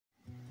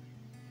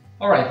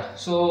Alright,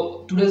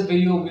 so today's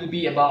video will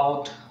be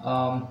about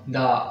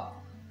the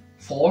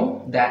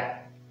form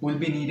that will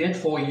be needed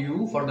for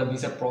you for the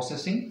visa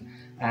processing,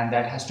 and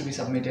that has to be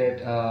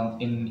submitted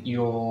in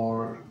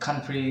your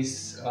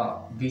country's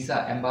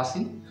visa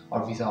embassy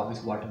or visa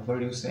office,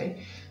 whatever you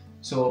say.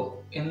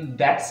 So in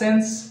that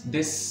sense,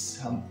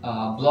 this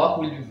blog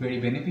will be very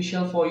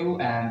beneficial for you,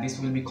 and this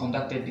will be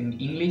conducted in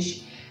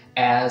English,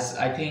 as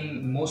I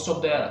think most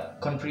of the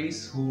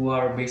countries who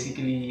are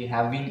basically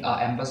having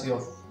an embassy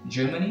of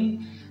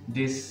Germany,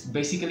 this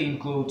basically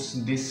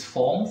includes this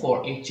form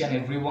for each and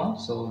everyone.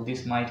 So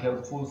this might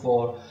helpful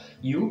for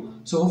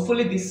you. So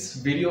hopefully this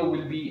video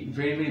will be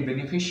very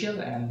beneficial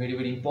and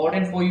very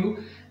important for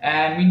you.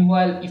 And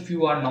meanwhile, if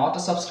you are not a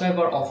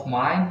subscriber of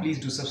mine, please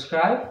do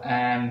subscribe.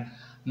 And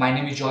my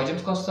name is Joy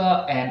James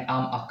Costa, and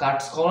I'm a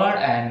card scholar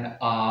and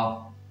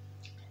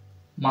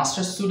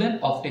master's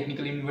student of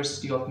Technical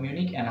University of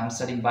Munich, and I'm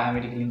studying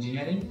biomedical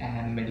engineering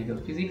and medical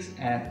physics,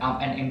 and I'm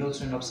an enrolled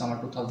student of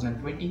summer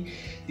 2020.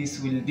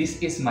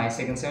 This is my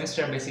second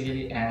semester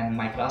basically, and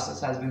my classes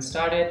has been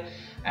started.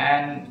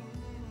 And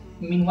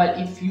meanwhile,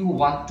 if you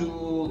want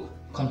to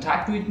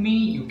contact with me,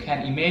 you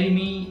can email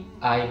me.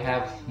 I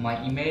have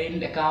my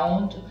email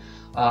account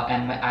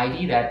and my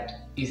ID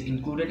that is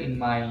included in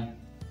my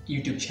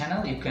YouTube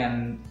channel. You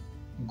can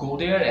go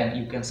there and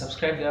you can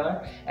subscribe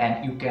there,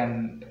 and you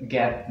can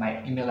get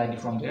my email ID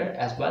from there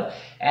as well.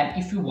 And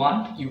if you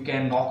want, you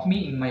can knock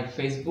me in my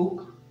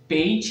Facebook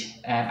page,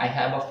 and I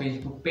have a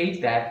Facebook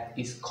page that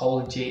is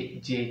called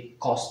JJ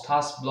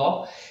Costas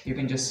blog. You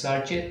can just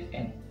search it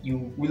and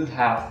you will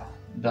have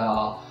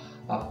the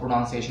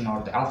pronunciation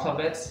or the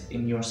alphabets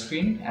in your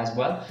screen as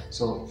well.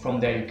 So from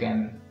there you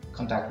can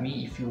contact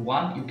me if you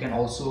want. You can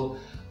also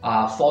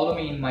follow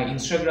me in my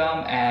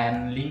Instagram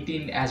and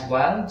LinkedIn as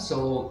well.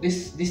 So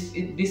this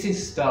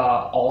is the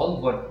all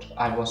what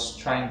I was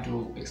trying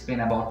to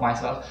explain about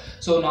myself.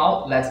 So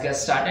now let's get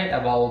started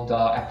about the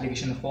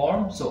application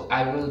form. So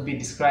I will be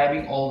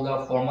describing all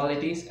the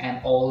formalities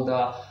and all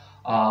the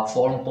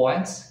form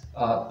points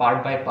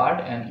part by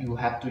part, and you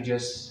have to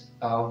just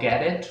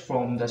get it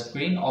from the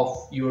screen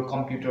of your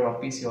computer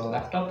or PC or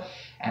laptop,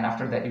 and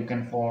after that you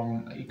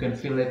can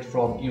fill it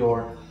from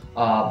your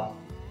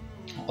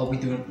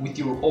with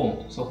your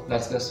own. So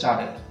let's get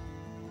started.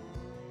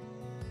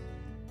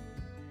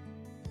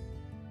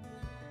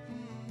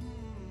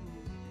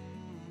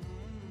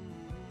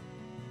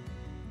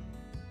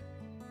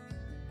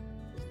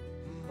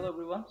 Hello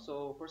everyone.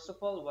 So first of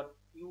all, what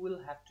you will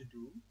have to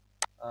do,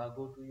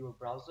 go to your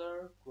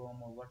browser,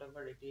 Chrome or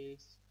whatever it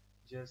is,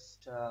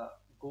 just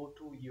go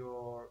to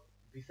your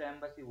visa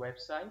embassy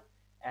website,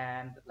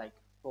 and like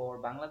for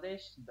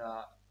Bangladesh,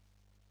 the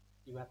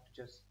you have to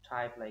just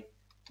type like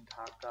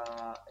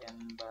Dhaka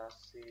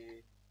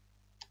embassy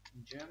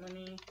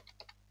Germany.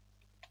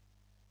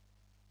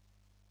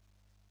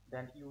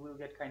 Then you will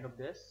get kind of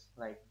this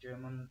like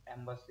German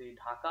embassy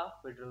Dhaka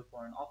Federal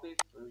Foreign Office.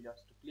 So you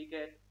just to click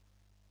it,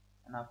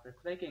 and after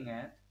clicking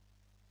it,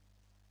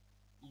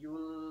 you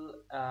will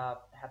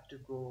have to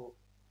go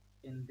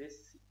in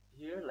this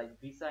here like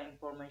visa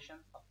information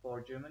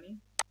for Germany.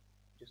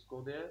 Just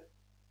go there.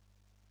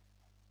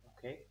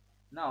 Okay,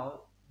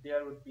 now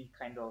there would be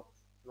kind of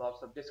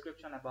lots of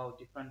description about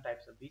different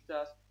types of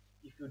visas.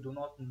 If you do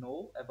not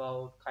know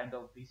about kind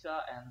of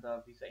visa and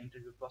the visa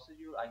interview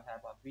procedure, I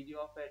have a video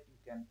of it. You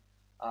can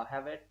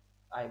have it.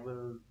 I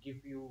will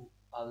give you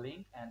a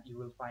link and you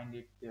will find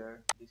it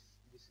there. This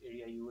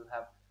area you will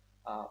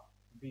have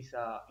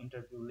visa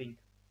interview link.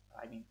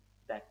 I mean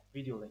that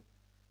video link.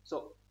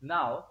 So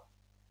now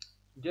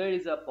there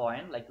is a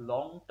point like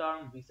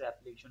long-term visa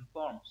application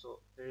form. So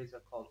there is a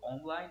called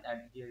online,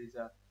 and here is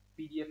a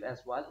PDF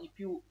as well. If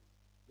you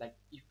like,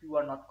 if you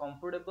are not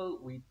comfortable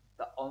with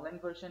the online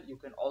version, you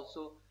can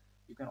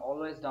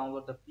always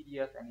download the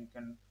PDF and you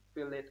can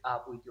fill it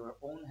up with your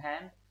own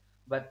hand.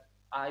 But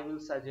I will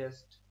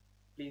suggest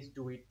please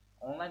do it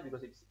online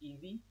because it's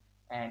easy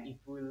and it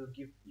will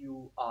give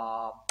you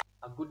a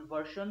good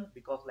version,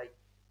 because like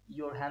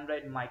your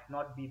handwriting might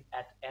not be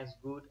as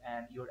good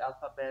and your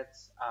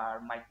alphabets are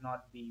might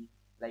not be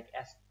like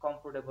as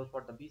comfortable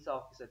for the visa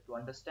officer to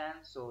understand.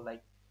 So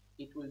like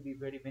it will be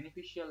very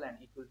beneficial and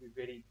it will be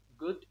very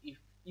good if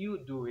you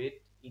do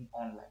it in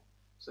online.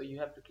 So you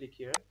have to click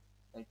here,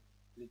 like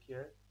click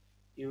here,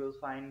 you will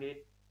find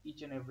it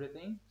each and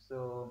everything.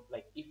 So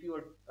like if you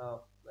are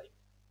like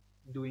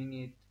doing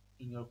it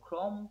in your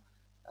Chrome,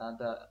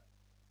 the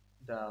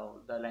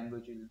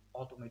language will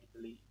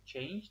automatically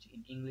changed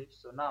in English.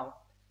 So now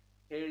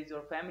here is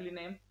your family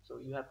name. So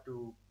you have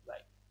to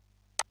like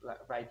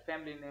write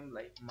family name,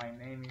 like my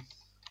name is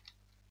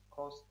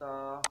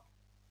Costa,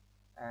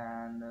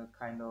 and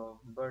kind of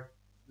birth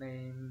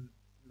name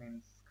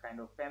means kind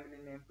of family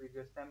name,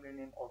 previous family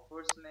name or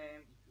first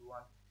name. If you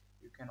want,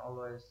 you can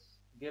always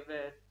give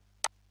it,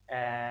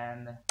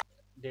 and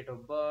date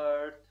of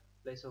birth,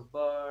 place of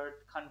birth,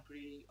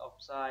 country of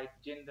site,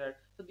 gender.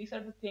 So these are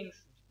the things,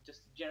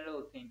 just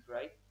general things,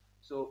 right?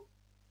 So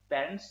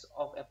parents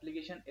of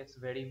application, it's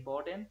very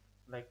important,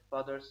 like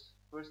father's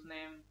first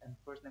name and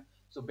first name.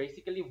 So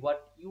basically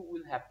what you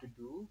will have to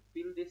do,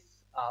 fill this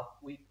up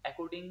with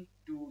according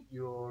to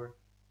your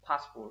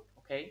passport.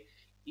 Okay,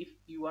 if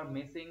you are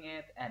missing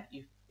it and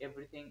if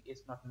everything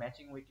is not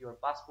matching with your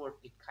passport,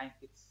 it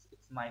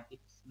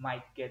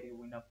might get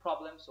you in a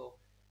problem. So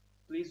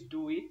please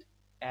do it,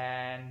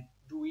 and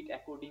do it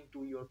according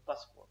to your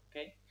passport.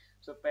 Okay,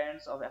 so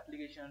parents of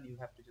application, you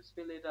have to just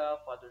fill it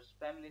up, father's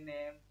family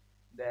name,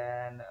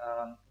 then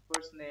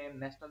first name,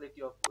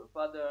 nationality of your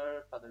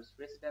father, father's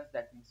residence,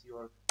 that means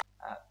your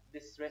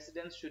this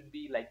residence should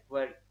be like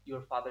where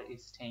your father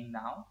is staying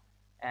now.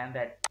 And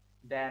that,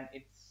 then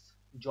it's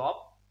job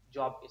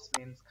is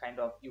means kind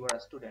of you are a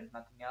student,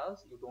 nothing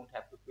else, you don't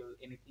have to fill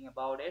anything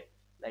about it,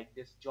 like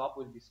this job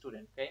will be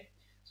student. Okay,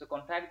 so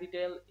contact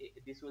detail,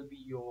 this will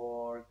be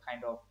your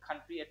kind of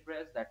country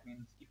address. That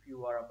means if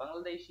you are a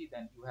Bangladeshi,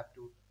 then you have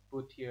to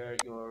put here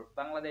your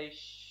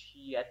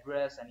Bangladeshi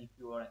address, and if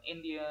you are an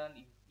Indian,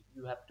 if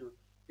you have to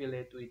fill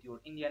it with your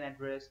Indian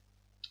address,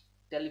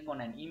 telephone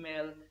and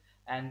email.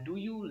 And do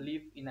you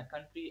live in a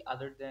country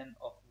other than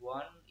of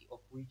one of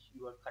which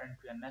you are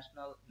currently a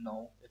national?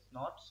 No, it's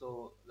not.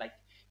 So like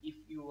if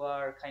you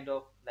are kind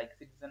of like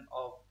citizen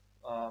of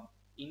uh,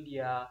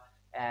 India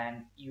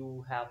and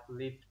you have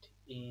lived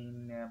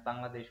in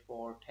Bangladesh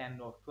for 10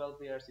 or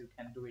 12 years, you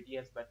can do it,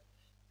 yes. But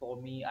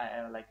for me,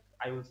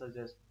 I will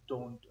suggest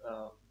don't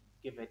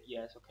give it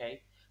yes.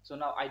 Okay, so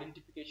now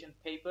identification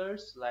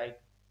papers,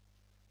 like,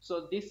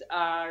 so these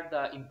are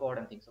the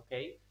important things.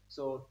 Okay,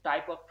 so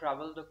type of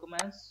travel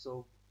documents,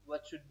 so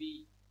what should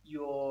be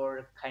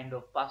your kind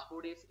of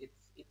passport is,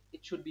 it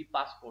should be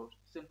passport,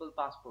 simple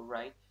passport,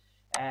 right?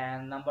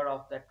 And number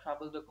of that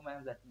travel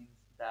documents, that means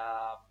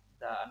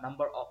the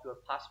number of your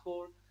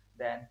passport,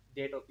 then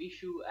date of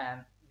issue.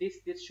 And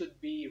this should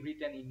be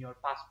written in your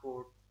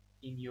passport,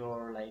 in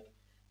your like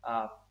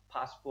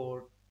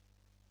passport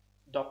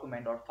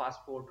document or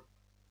passport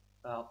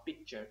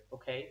picture.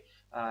 Okay,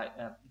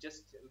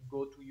 just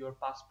go to your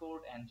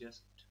passport and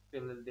just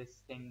fill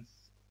these things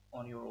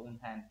on your own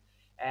hand.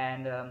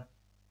 And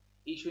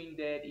issuing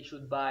date,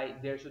 issued by,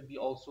 there should be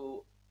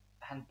also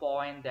hand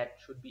point that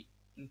should be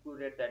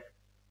included, that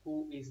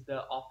who is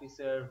the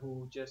officer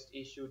who just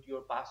issued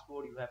your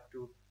passport. You have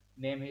to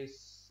name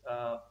his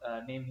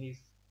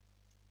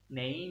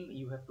name,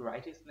 you have to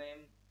write his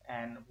name,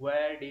 and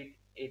where did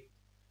it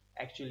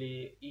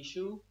actually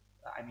issue,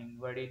 I mean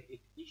where did it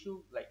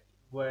issue, like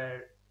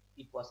where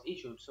it was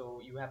issued.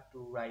 So you have to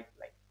write,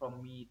 like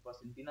from me it was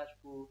in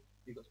Dinajpur,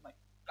 because my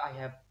I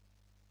have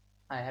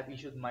I have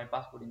issued my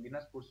passport in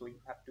Dinajpur, so you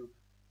have to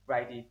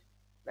write it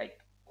like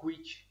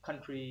which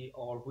country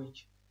or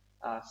which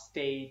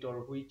state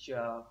or which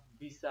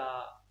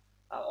visa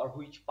or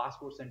which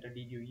passport center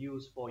did you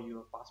use for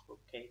your passport.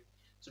 Okay,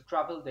 so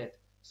travel date.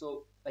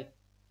 So like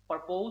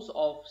purpose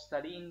of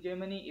study in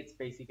Germany, it's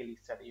basically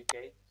study.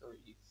 Okay, so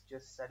it's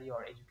just study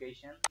or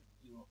education.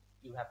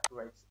 You have to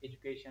write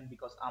education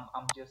because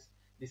I'm just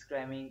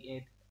describing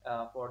it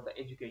for the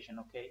education.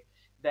 Okay,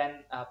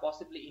 then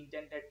possibly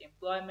intended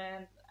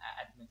employment,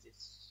 admits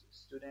its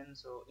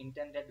students. So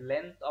intended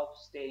length of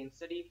stay in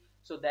study,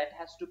 so that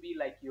has to be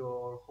like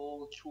your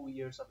whole 2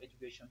 years of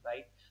education,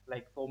 right?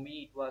 Like for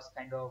me it was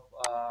kind of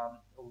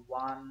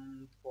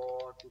one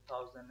for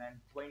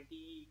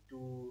 2020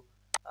 to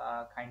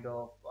kind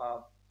of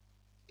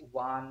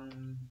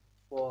one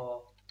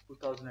for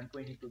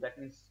 2022. That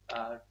means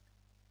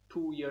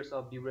 2 years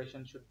of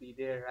duration should be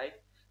there, right?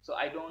 So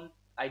I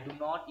do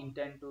not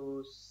intend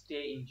to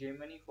stay in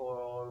Germany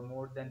for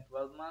more than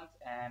 12 months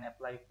and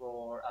apply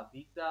for a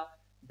visa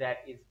that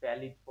is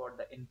valid for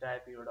the entire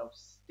period of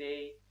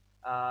stay.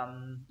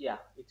 Yeah,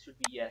 it should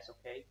be yes.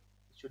 Okay,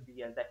 it should be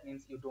yes. That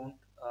means you don't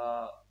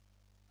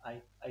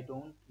I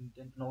don't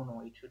intend, no,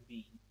 no, it should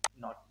be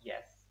not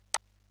yes.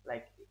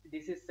 Like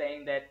this is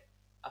saying that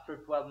after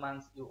 12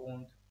 months you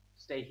won't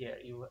stay here,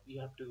 you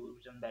have to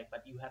return back,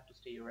 but you have to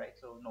stay here, right?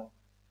 So no.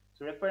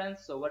 So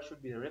reference, so what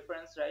should be the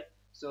reference, right?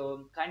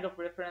 So kind of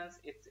reference,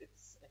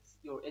 it's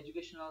your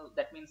educational,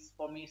 that means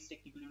for me it's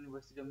technical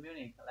university of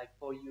Munich, like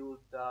for you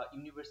the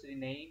university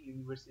name,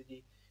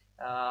 university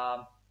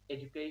um,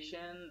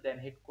 education, then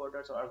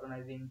headquarters or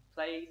organizing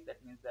place,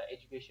 that means the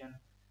education,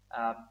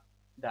 um,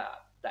 the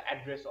the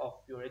address of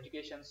your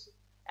educations.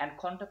 And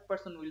contact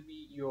person will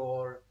be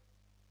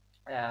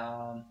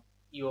um,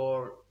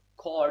 your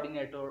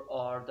coordinator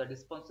or the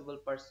responsible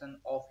person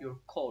of your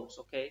course.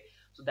 Okay,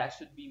 so that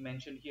should be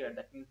mentioned here,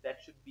 that means that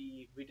should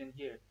be written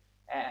here.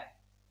 And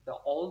the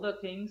all the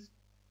things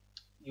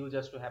you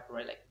just to have to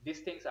write, like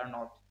these things are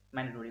not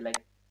mandatory, like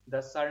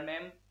the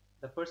surname,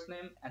 the first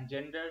name and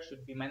gender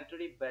should be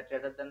mandatory, but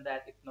rather than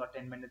that it's not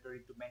mandatory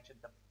to mention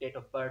the date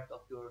of birth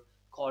of your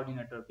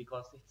coordinator,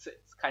 because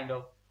it's kind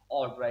of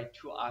odd, right,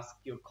 to ask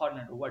your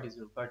coordinator what is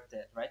your birth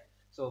date, right?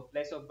 So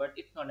place of birth,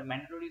 it's not a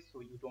mandatory,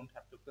 so you don't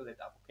have to fill it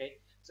up. Okay,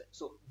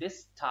 so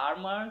this star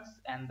marks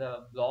and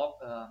the block,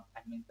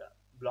 I mean the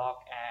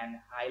block and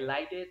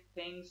highlighted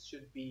things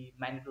should be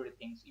mandatory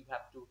things, you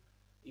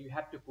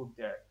have to put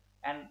there.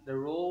 And the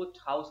road,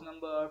 house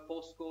number,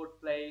 postcode,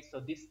 place, so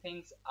these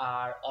things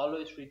are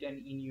always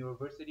written in your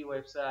university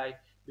website,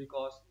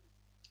 because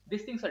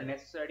these things are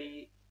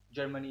necessary.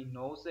 Germany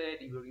knows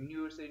it, your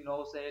university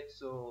knows it,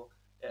 so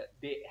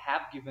they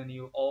have given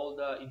you all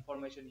the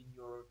information in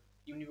your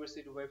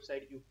university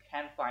website. You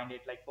can find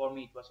it. Like for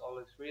me, it was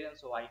always written,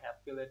 so I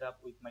have filled it up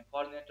with my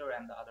coordinator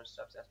and the other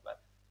stuffs as well.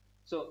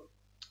 So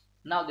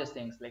now these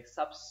things like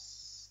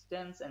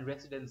substance and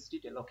residence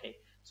detail. Okay,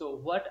 so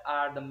what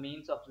are the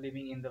means of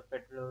living in the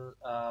federal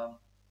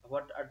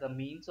what are the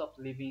means of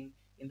living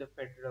in the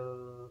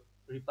Federal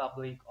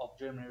Republic of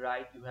Germany,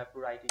 right? You have to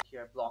write it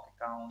here: block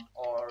account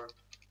or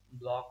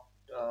block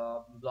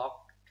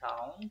block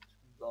account,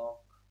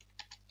 block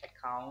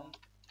account.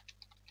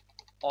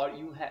 Or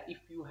you have, if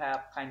you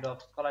have kind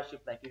of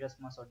scholarship like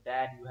Erasmus or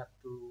DAD, you have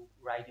to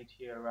write it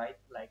here, right?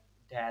 Like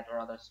DAD or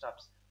other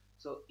stuffs.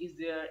 So is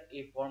there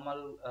a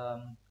formal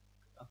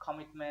a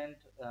commitment,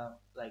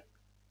 like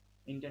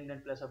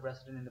intended place of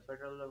residence in the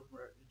federal of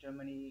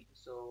Germany?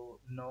 So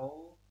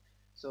no.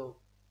 So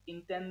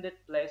intended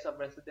place of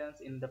residence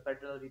in the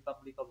Federal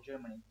Republic of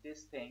Germany,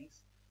 these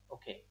things.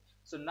 Okay,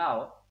 so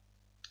now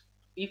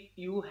if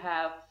you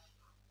have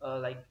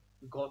like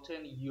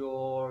gotten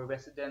your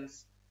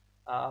residence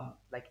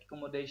like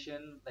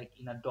accommodation like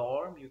in a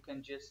dorm, you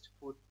can just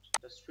put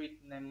the street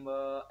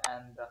number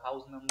and the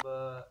house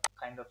number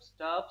kind of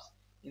stuffs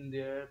in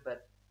there,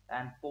 but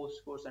and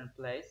postcodes and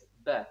place.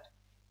 But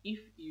if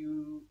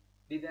you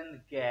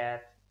didn't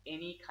get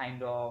any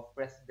kind of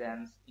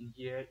residence in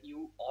here,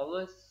 you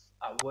always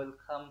are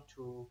welcome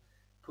to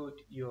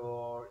put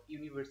your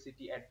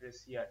university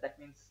address here. That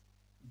means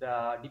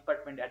the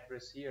department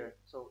address here.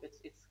 So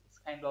it's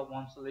kind of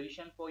one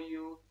solution for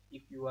you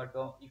if you are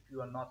if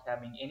you are not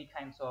having any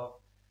kinds of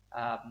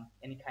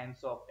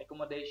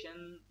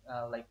accommodation,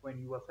 like when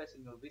you are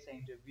facing your visa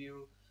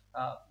interview,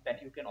 then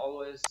you can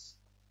always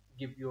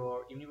give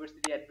your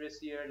university address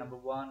here. Number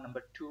one.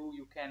 Number two,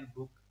 you can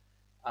book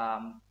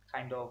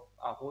kind of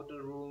a hotel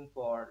room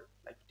for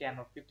like 10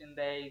 or 15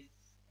 days,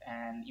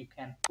 and you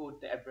can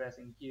put the address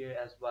in here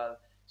as well.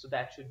 So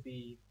that should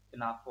be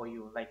enough for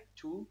you. Like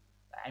two,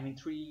 I mean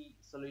three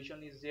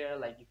solution is there.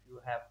 Like if you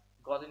have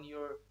gotten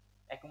your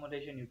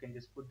accommodation, you can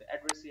just put the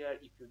address here.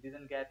 If you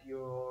didn't get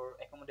your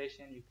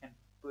accommodation, you can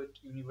put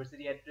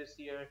university address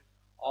here,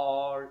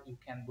 or you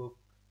can book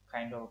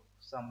kind of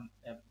some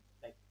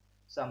like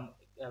some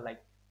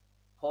like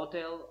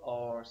hotel,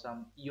 or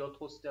some yacht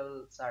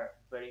hostels are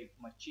very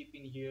much cheap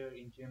in here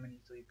in Germany,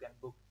 so you can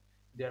book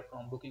there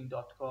from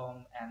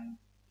booking.com, and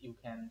you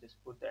can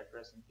just put the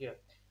address in here.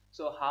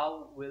 So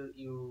how will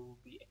you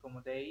be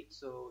accommodate?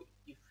 So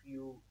if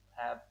you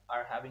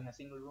are having a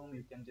single room,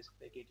 you can just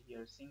click it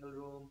here, single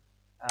room.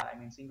 I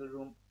mean single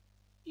room.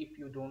 If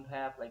you don't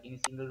have like any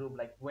single room,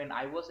 like when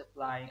I was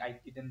applying, I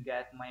didn't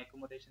get my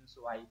accommodation,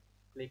 so I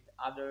clicked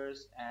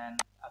others, and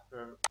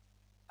after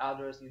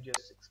others you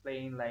just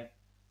explain like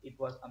it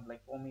was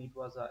like for me it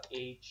was a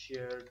 8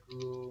 shared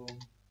room,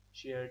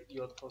 shared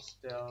yacht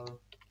hostel.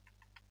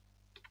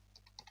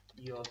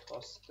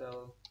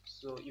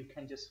 So you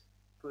can just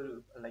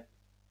put like,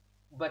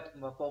 but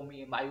for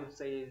me I would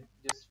say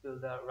just fill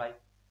the right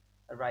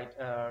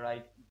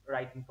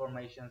right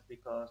informations,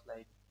 because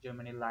like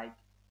Germany like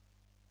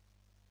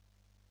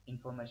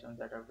information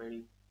that are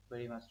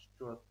very much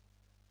true.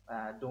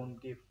 Don't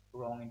give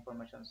wrong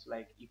informations.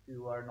 Like if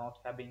you are not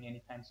having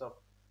any kinds of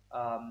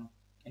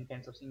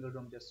single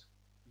room,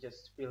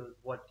 just fill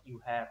what you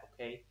have.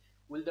 Okay,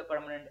 will the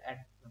permanent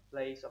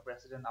place of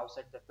residence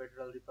outside the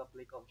Federal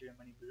Republic of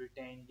Germany be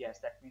retained? Yes,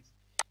 that means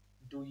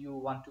do you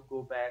want to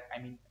go back, I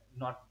mean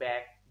not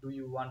back, do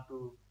you want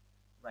to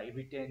like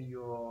retain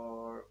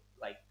your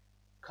like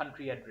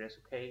country address?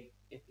 Okay,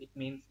 it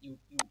means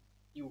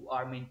you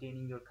are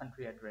maintaining your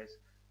country address.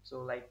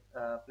 So like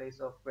place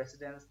of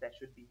residence, that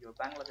should be your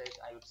Bangladesh,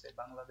 I would say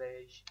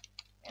Bangladesh.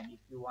 And if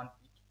you want,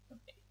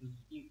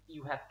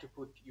 you have to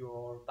put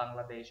your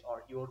Bangladesh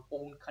or your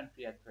own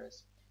country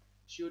address.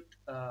 Should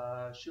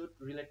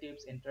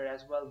relatives enter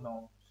as well?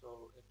 No,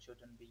 so it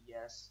shouldn't be.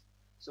 Yes.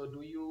 So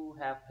do you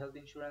have health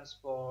insurance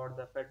for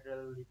the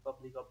Federal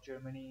Republic of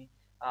Germany?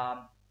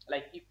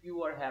 Like if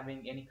you are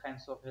having any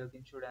kinds of health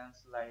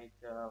insurance, like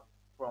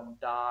from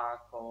DAC,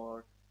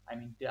 or I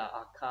mean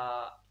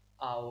DACA,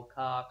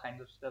 AOKA kind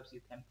of stuff,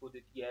 you can put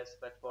it yes.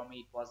 But for me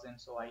it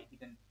wasn't, so I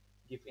didn't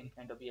give any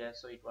kind of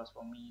yes. So it was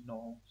for me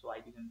no, so I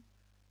didn't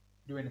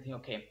do anything.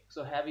 Okay,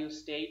 so have you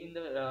stayed in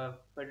the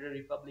Federal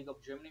Republic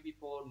of Germany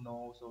before?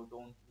 No, so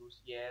don't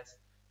use yes.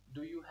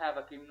 Do you have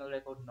a criminal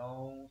record?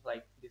 No,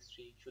 like this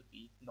three should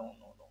be no,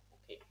 no, no.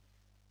 Okay,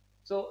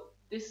 so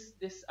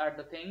this are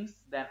the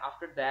things. Then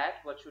after that,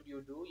 what should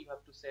you do? You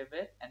have to save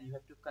it and you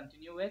have to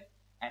continue it.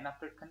 And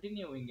after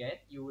continuing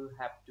it, you will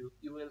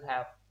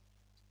have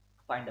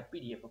find a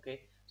PDF.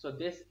 Okay, so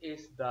this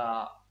is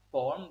the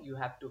form. You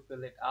have to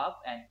fill it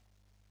up and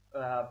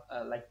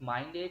like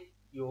mind it.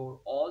 Your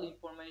all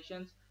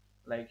informations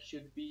like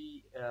should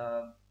be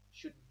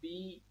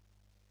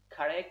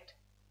correct,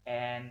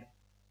 and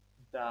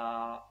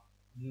the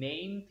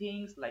name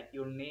things like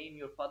your name,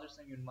 your father's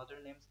name, your mother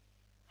names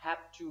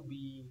have to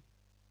be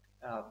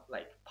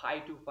like pi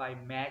to pi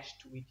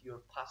matched with your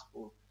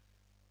passport.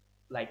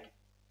 Like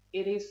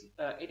it is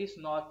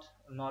not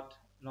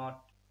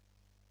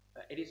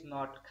it is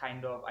not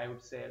kind of, I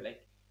would say,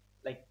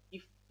 like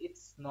if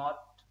it's not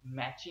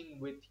matching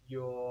with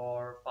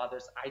your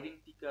father's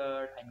identity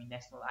card, I mean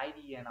national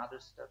ID and other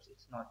stuffs,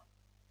 it's not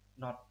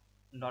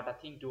not a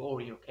thing to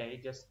worry. Okay,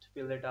 just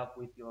fill it up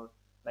with your,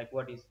 like,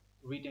 what is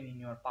written in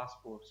your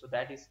passport. So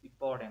that is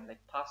important, like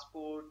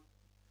passport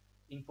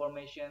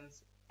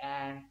informations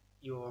and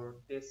your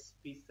this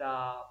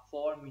visa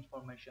form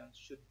information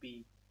should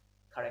be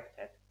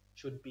corrected,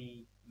 should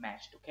be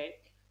matched. Okay,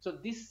 so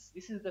this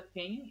is the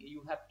thing,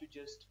 you have to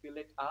just fill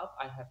it up.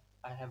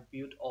 I have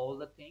built all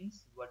the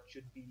things what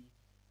should be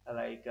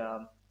like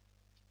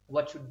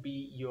what should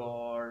be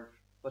your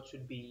what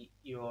should be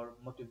your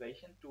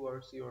motivation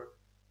towards your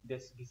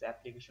this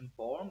application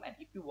form. And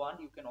if you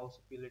want, you can also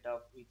fill it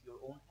up with your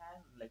own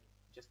hand, like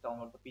just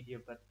download the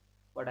PDF. But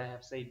what I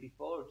have said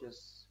before,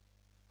 just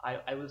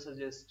I will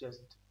suggest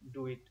just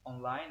do it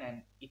online,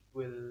 and it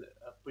will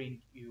print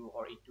you,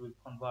 or it will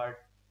convert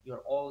your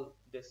all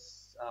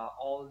this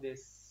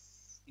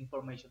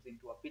information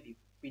into a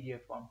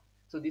PDF form.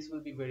 So this will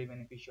be very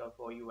beneficial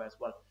for you as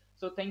well.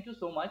 So thank you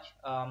so much.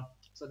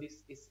 So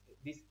this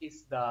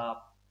is the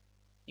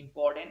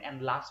important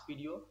and last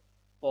video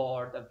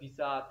for the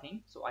visa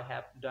thing. So I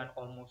have done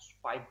almost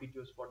 5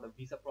 videos for the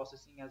visa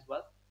processing as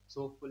well.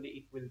 So hopefully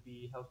it will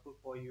be helpful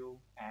for you,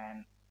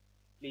 and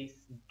please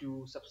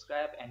do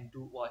subscribe and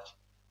do watch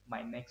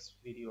my next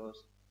videos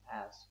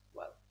as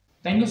well.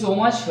 Thank you so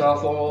much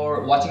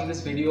for watching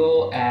this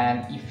video.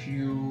 And if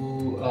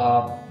you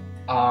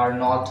are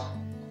not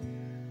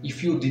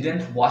if you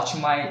didn't watch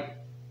my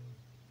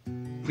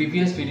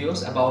previous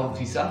videos about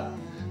visa,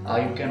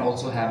 you can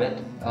also have it.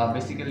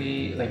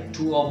 Basically, like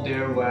two of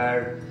there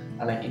were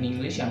like in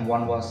English and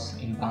one was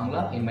in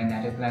Bangla, in my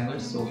native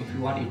language. So if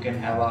you want, you can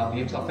have a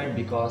glimpse of it,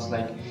 because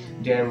like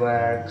there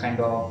were kind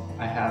of,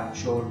 I have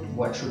showed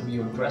what should be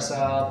your dress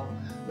up,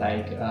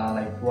 like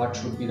what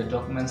should be the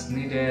documents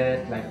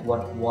needed, like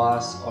what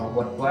was or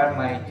what were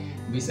my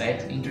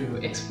visa interview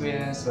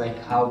experience, like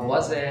how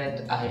was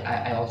it.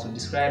 I also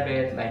describe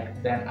it.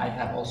 Like then I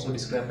have also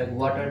described like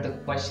what are the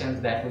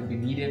questions that will be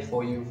needed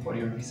for you for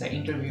your visa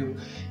interview.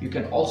 You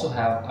can also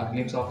have a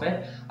glimpse of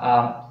it.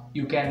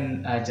 You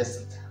can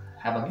just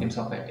have a glimpse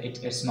of it.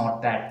 It's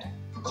not that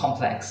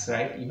complex,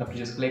 right? You have to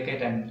just click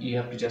it and you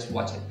have to just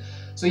watch it.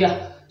 So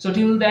yeah, so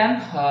till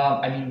then,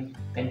 I mean,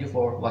 thank you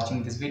for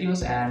watching these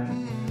videos,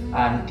 and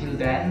until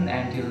then,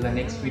 until the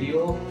next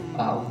video,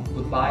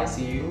 goodbye,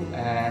 see you,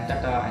 and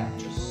tata,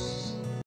 and